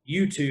or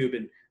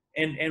YouTube,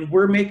 and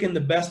we're making the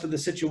best of the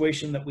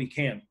situation that we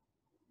can.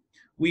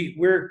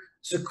 We're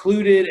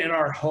secluded in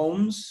our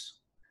homes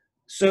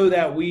so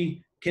that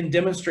we can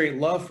demonstrate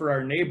love for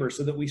our neighbor,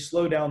 so that we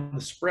slow down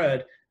the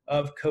spread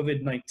of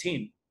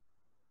COVID-19.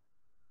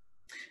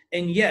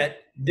 And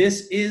yet,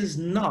 this is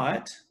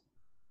not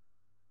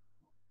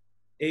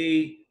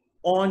a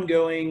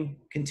ongoing,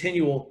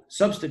 continual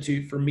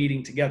substitute for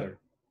meeting together.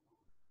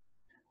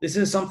 This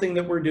is something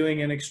that we're doing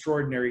in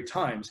extraordinary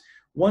times.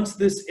 Once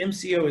this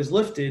MCO is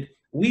lifted,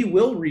 we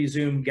will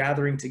resume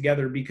gathering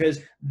together,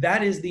 because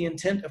that is the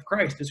intent of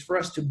Christ, is for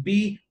us to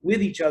be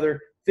with each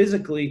other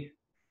physically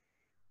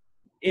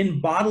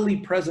in bodily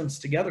presence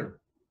together.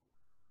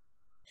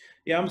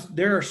 Yeah,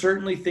 there are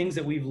certainly things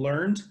that we've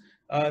learned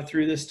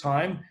through this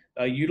time,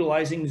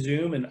 utilizing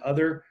Zoom and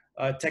other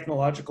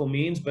technological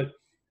means, but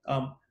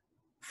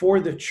for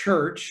the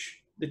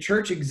church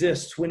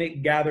exists when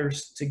it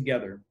gathers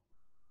together.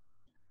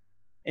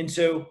 And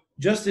so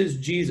just as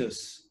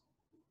Jesus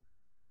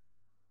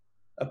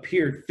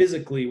appeared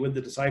physically with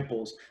the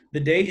disciples, the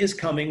day is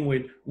coming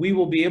when we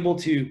will be able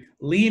to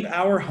leave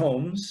our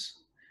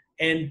homes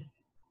and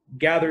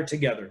gather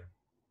together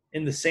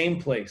in the same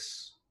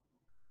place,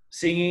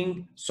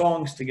 singing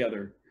songs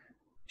together,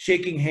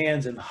 shaking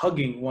hands and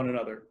hugging one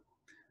another,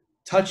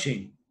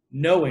 touching,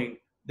 knowing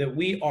that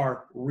we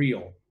are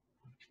real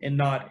and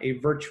not a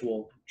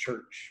virtual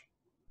church.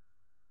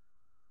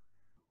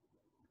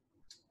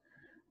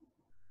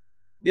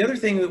 The other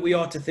thing that we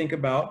ought to think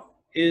about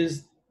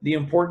is the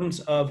importance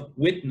of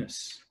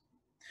witness.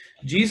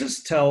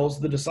 Jesus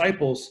tells the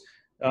disciples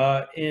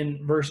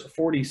in verse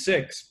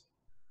 46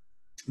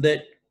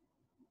 that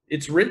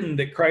it's written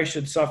that Christ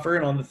should suffer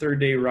and on the third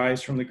day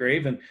rise from the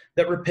grave, and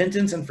that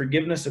repentance and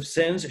forgiveness of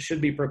sins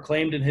should be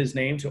proclaimed in his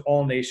name to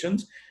all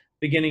nations,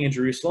 beginning in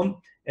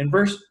Jerusalem. And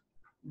verse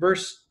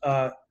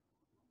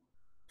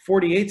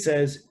 48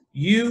 says,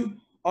 "You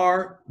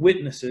are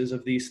witnesses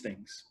of these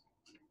things."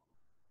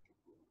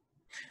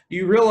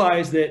 You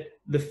realize that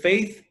the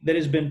faith that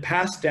has been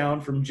passed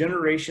down from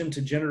generation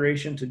to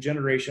generation to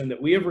generation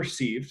that we have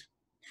received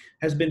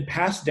has been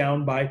passed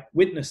down by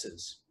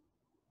witnesses.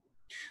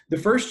 The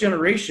first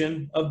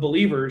generation of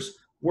believers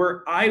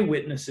were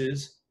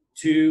eyewitnesses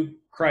to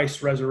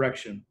Christ's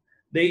resurrection.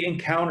 They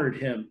encountered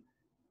him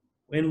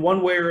in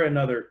one way or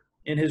another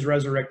in his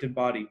resurrected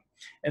body.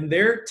 And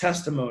their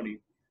testimony,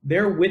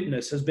 their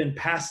witness has been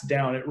passed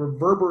down. It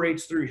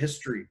reverberates through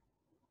history.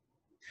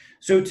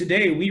 So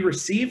today we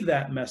receive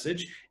that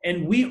message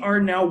and we are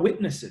now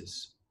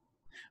witnesses.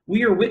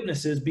 We are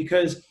witnesses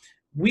because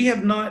we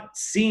have not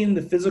seen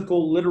the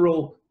physical,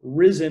 literal,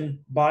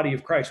 risen body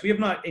of Christ. We have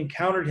not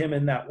encountered him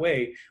in that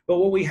way, but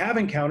what we have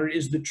encountered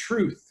is the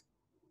truth.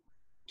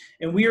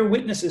 And we are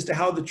witnesses to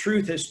how the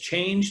truth has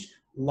changed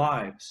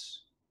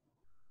lives.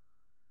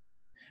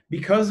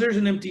 Because there's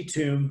an empty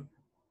tomb,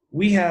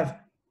 we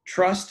have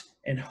trust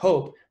and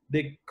hope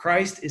that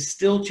Christ is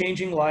still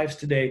changing lives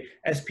today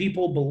as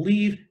people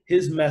believe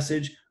his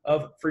message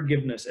of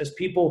forgiveness, as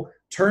people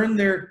turn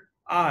their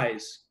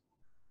eyes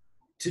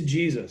to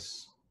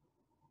Jesus.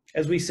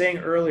 As we sang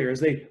earlier, as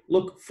they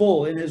look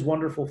full in his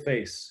wonderful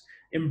face,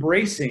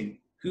 embracing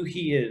who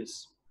he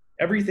is,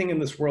 everything in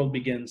this world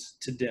begins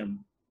to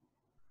dim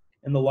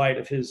in the light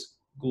of his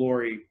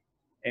glory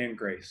and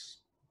grace.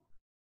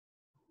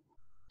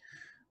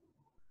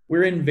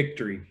 We're in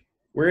victory.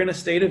 We're in a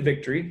state of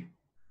victory,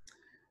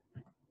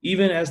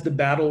 even as the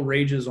battle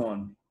rages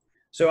on.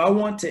 So I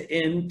want to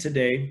end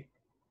today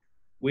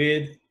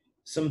with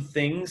some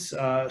things,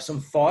 some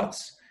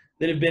thoughts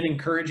that have been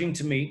encouraging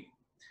to me.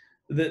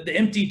 The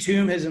empty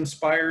tomb has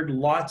inspired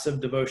lots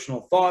of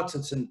devotional thoughts.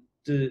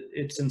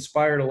 It's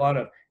inspired a lot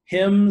of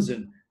hymns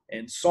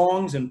and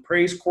songs and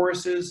praise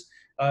choruses.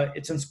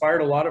 It's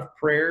inspired a lot of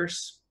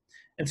prayers.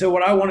 And so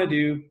what I want to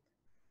do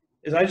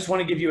is I just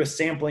want to give you a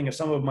sampling of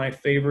some of my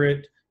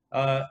favorite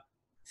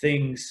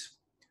things.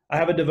 I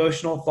have a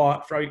devotional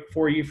thought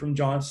for you from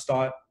John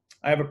Stott.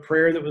 I have a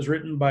prayer that was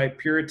written by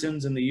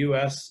Puritans in the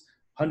U.S.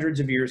 hundreds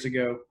of years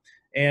ago.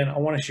 And I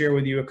want to share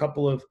with you a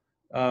couple of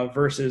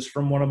verses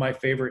from one of my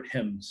favorite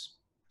hymns.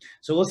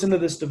 So listen to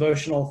this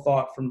devotional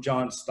thought from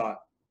John Stott.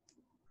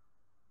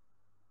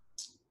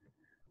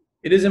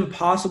 It is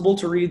impossible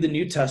to read the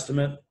New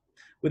Testament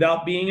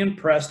without being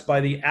impressed by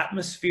the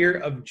atmosphere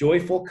of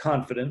joyful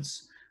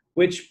confidence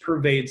which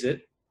pervades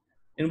it,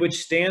 and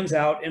which stands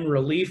out in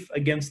relief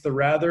against the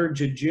rather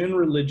jejune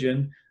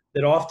religion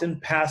that often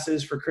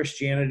passes for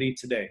Christianity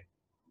today.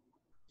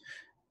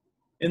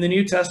 In the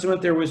New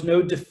Testament, there was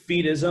no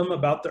defeatism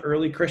about the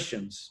early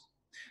Christians.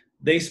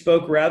 They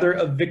spoke rather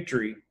of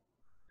victory.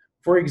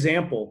 For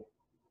example,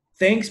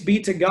 thanks be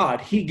to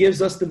God, he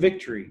gives us the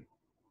victory.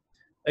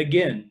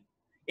 Again,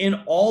 in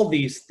all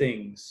these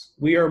things,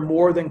 we are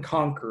more than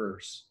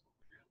conquerors.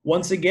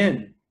 Once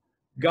again,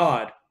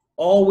 God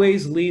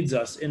always leads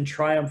us in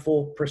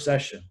triumphal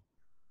procession.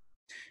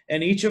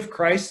 And each of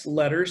Christ's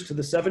letters to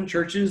the 7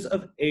 churches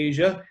of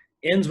Asia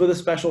ends with a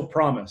special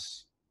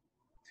promise.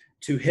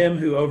 To him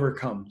who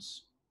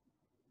overcomes.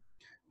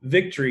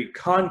 Victory,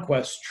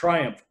 conquest,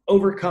 triumph,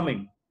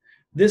 overcoming.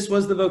 This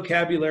was the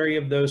vocabulary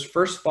of those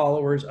first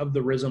followers of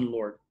the risen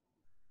Lord.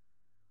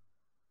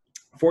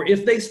 For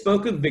if they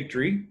spoke of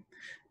victory,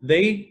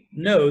 they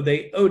know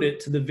they owed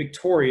it to the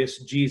victorious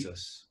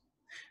Jesus.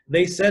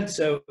 They said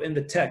so in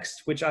the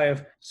text, which I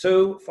have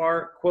so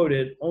far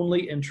quoted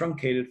only in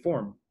truncated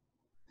form.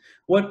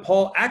 What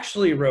Paul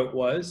actually wrote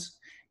was,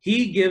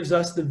 he gives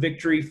us the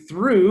victory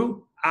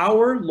through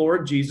our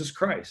Lord Jesus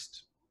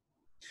Christ.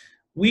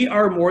 We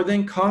are more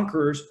than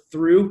conquerors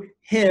through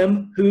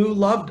him who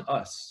loved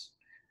us.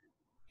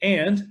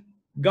 And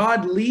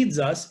God leads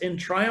us in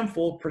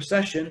triumphal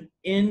procession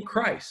in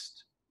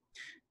Christ.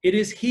 It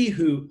is he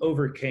who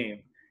overcame.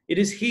 It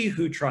is he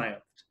who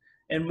triumphed.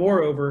 And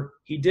moreover,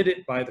 he did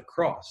it by the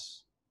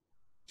cross.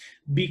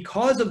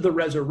 Because of the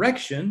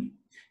resurrection,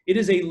 it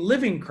is a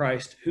living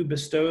Christ who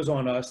bestows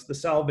on us the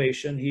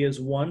salvation he has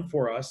won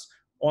for us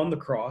on the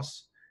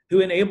cross, who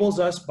enables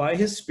us by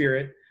his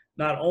Spirit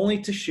not only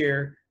to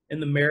share in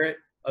the merit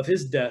of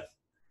his death,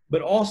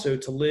 but also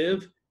to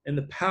live in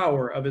the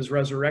power of his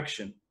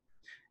resurrection,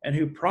 and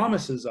who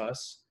promises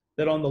us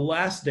that on the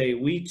last day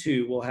we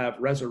too will have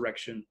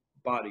resurrection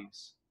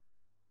bodies.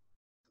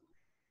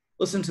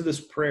 Listen to this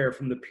prayer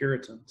from the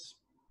Puritans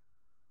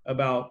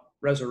about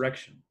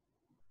resurrection.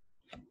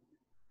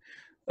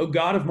 O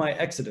God of my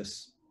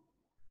exodus,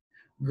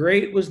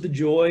 great was the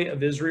joy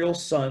of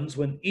Israel's sons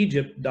when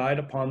Egypt died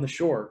upon the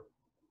shore.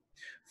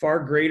 Far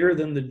greater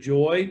than the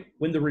joy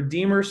when the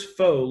Redeemer's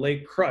foe lay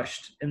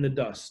crushed in the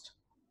dust.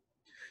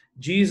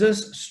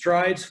 Jesus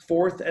strides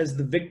forth as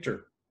the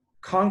victor,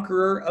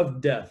 conqueror of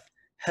death,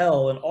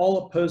 hell, and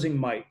all opposing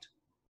might.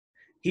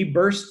 He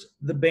bursts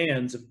the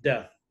bands of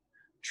death,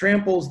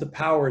 tramples the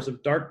powers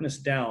of darkness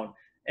down,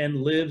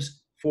 and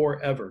lives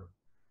forever.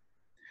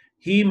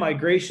 He, my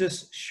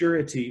gracious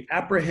surety,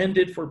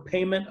 apprehended for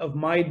payment of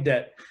my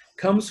debt,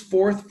 comes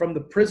forth from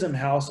the prison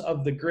house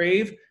of the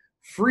grave,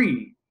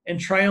 free and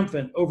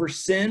triumphant over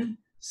sin,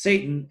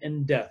 Satan,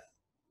 and death.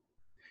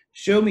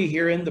 Show me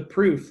herein the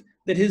proof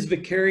that his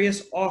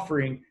vicarious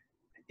offering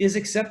is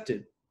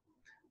accepted,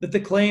 that the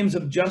claims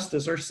of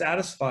justice are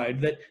satisfied,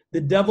 that the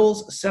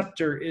devil's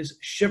scepter is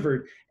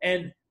shivered,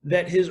 and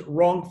that his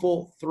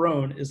wrongful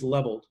throne is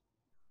leveled.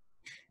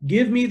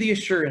 Give me the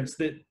assurance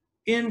that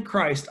in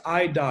Christ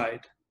I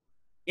died,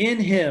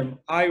 in him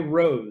I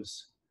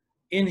rose,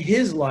 in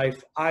his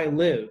life I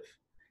live,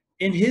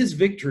 in his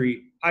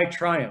victory I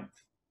triumph,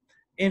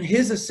 in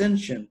his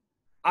ascension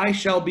I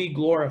shall be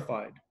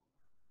glorified.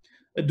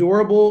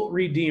 Adorable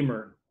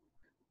Redeemer,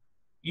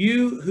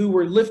 you who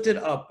were lifted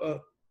up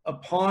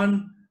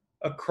upon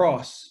a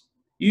cross,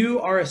 you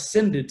are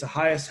ascended to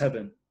highest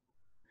heaven.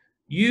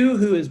 You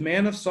who as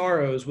man of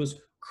sorrows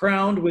was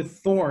crowned with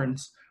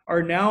thorns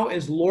are now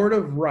as Lord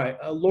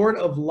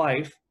of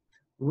life,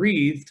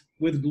 wreathed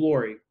with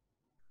glory.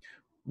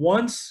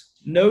 Once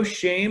no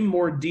shame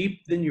more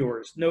deep than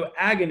yours, no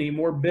agony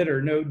more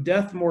bitter, no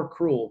death more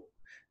cruel.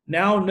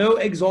 Now no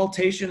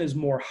exaltation is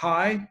more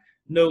high,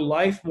 no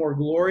life more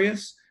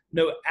glorious,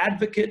 no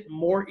advocate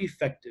more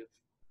effective.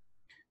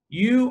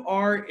 You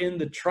are in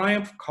the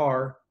triumph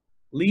car,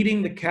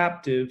 leading the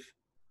captive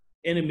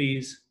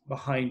enemies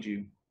behind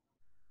you.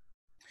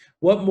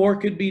 What more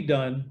could be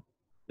done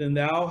than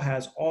thou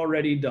hast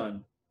already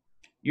done?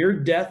 Your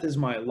death is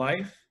my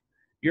life,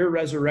 your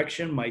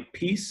resurrection my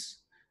peace,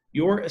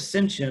 your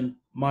ascension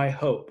my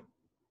hope,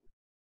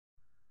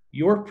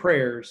 your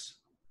prayers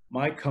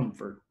my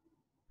comfort.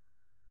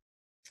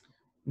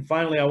 And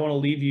finally, I want to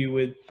leave you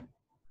with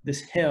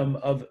this hymn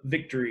of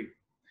victory.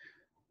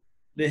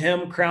 The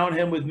hymn, Crown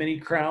Him with Many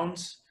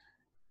Crowns,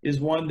 is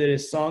one that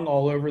is sung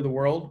all over the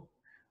world.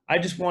 I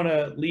just want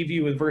to leave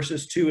you with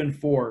verses 2 and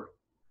 4.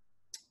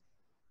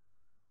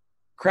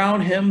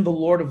 Crown him the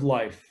Lord of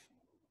life,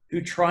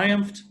 who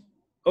triumphed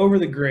over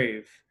the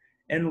grave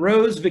and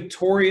rose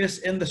victorious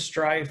in the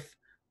strife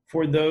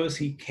for those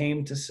he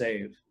came to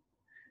save.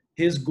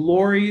 His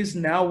glories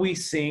now we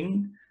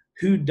sing,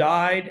 who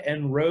died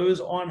and rose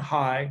on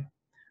high,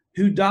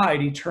 who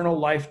died eternal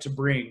life to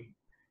bring,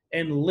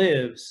 and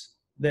lives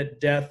that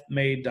death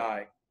may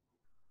die.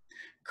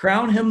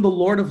 Crown him the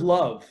Lord of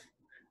love.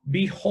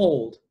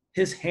 Behold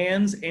his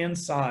hands and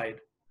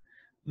side,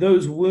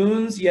 those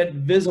wounds yet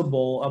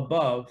visible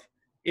above,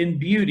 in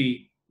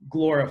beauty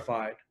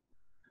glorified.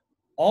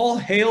 All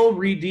hail,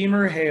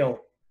 Redeemer,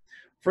 hail,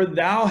 for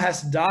thou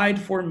hast died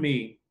for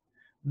me.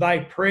 Thy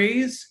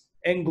praise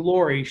and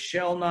glory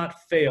shall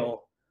not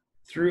fail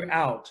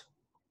throughout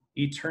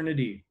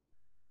eternity.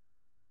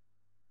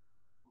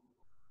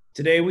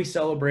 Today we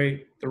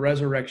celebrate the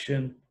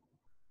resurrection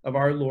of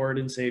our Lord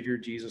and Savior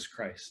Jesus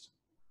Christ.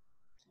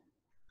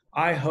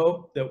 I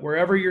hope that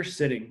wherever you're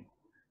sitting,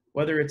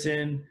 whether it's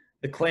in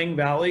the Klang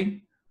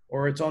Valley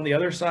or it's on the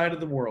other side of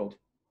the world,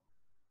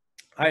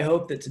 I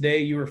hope that today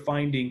you are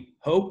finding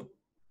hope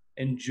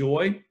and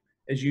joy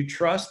as you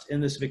trust in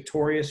this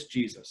victorious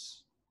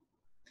Jesus.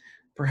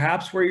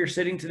 Perhaps where you're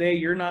sitting today,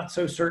 you're not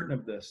so certain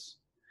of this.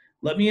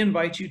 Let me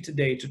invite you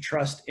today to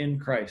trust in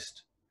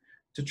Christ,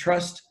 to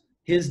trust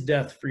his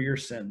death for your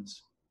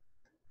sins,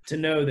 to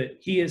know that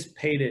he has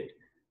paid it.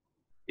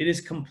 It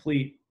is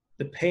complete.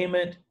 The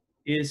payment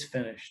is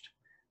finished,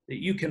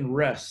 that you can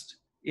rest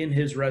in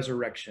his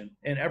resurrection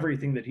and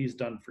everything that he's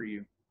done for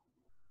you.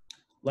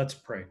 Let's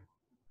pray.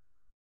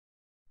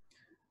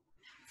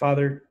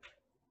 Father,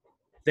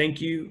 thank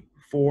you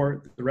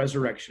for the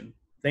resurrection.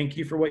 Thank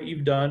you for what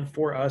you've done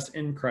for us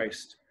in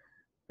Christ,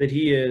 that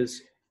he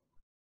is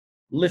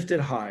lifted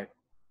high,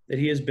 that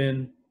he has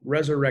been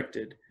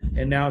resurrected,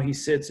 and now he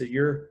sits at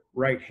your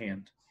right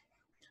hand.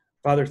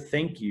 Father,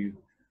 thank you.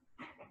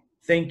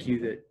 Thank you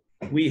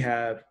that we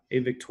have a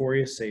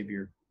victorious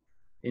Savior.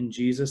 In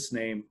Jesus'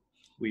 name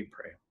we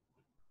pray.